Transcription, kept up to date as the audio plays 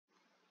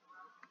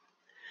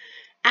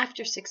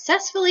After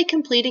successfully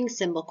completing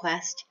Symbol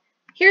Quest,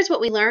 here's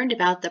what we learned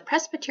about the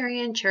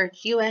Presbyterian Church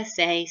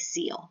USA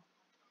seal.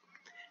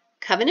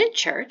 Covenant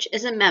Church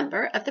is a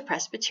member of the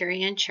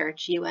Presbyterian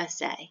Church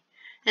USA,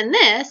 and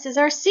this is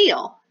our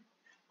seal.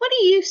 What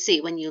do you see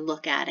when you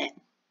look at it?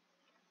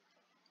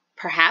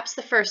 Perhaps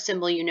the first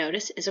symbol you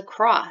notice is a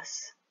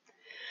cross.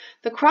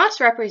 The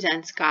cross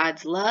represents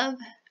God's love,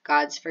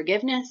 God's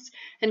forgiveness,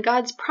 and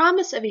God's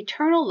promise of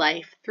eternal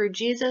life through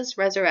Jesus'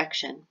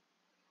 resurrection.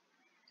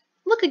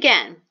 Look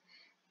again.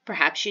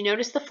 Perhaps you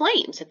notice the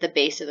flames at the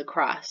base of the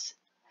cross.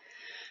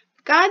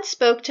 God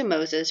spoke to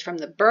Moses from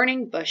the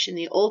burning bush in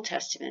the Old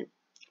Testament,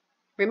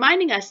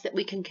 reminding us that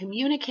we can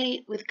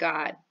communicate with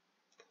God.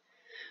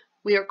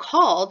 We are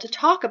called to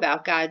talk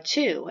about God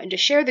too, and to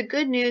share the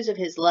good news of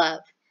His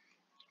love.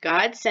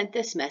 God sent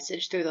this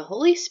message through the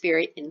Holy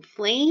Spirit in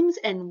flames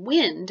and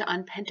wind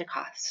on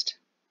Pentecost.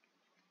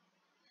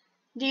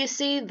 Do you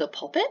see the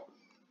pulpit?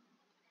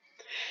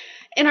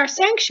 In our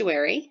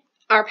sanctuary,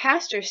 our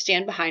pastors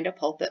stand behind a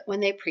pulpit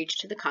when they preach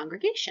to the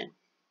congregation.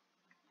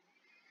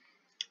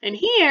 And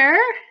here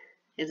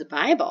is a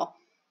Bible.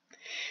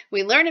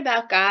 We learn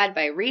about God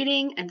by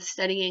reading and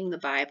studying the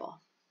Bible.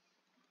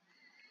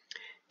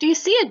 Do you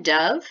see a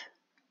dove?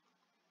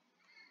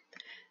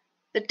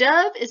 The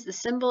dove is the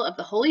symbol of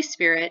the Holy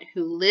Spirit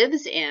who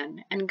lives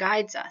in and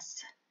guides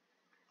us.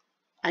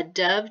 A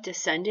dove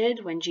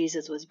descended when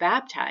Jesus was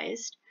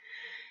baptized,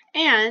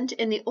 and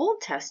in the Old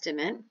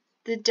Testament,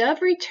 the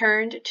dove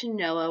returned to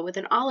Noah with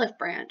an olive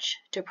branch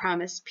to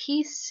promise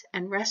peace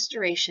and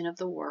restoration of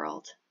the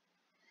world.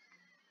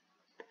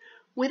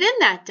 Within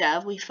that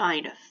dove, we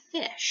find a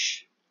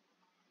fish.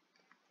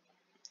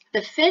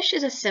 The fish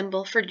is a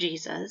symbol for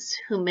Jesus,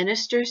 who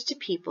ministers to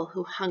people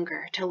who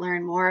hunger to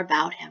learn more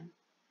about Him.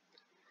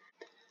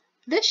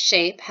 This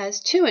shape has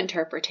two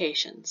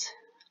interpretations.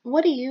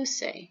 What do you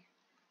see?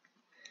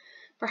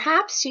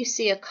 Perhaps you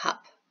see a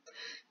cup.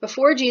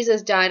 Before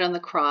Jesus died on the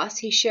cross,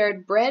 He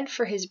shared bread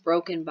for His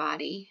broken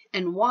body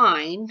and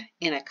wine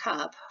in a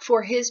cup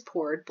for His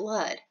poured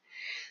blood.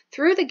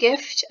 Through the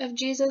gift of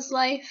Jesus'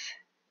 life,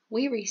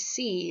 we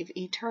receive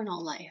eternal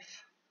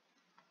life.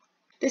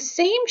 The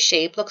same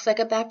shape looks like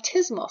a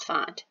baptismal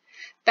font.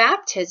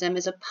 Baptism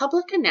is a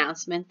public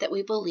announcement that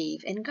we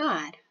believe in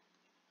God.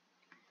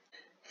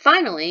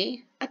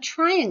 Finally, a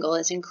triangle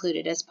is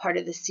included as part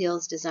of the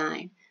seal's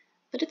design,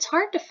 but it's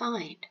hard to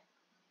find.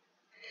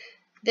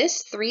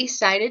 This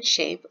three-sided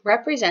shape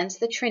represents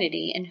the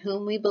Trinity in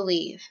whom we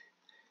believe: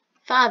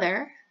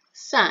 Father,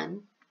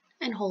 Son,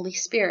 and Holy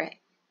Spirit.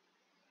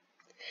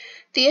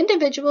 The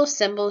individual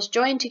symbols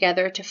join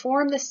together to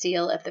form the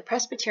seal of the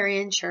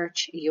Presbyterian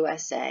Church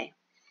USA.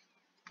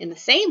 In the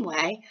same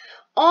way,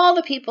 all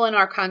the people in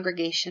our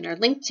congregation are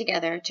linked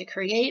together to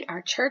create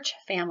our church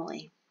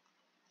family.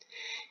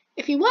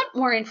 If you want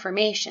more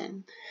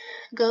information,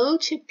 go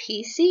to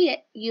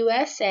pcusa.org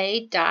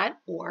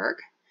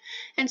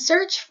and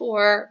search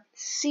for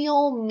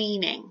seal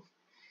meaning.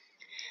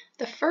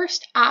 The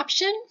first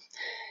option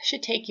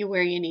should take you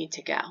where you need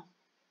to go.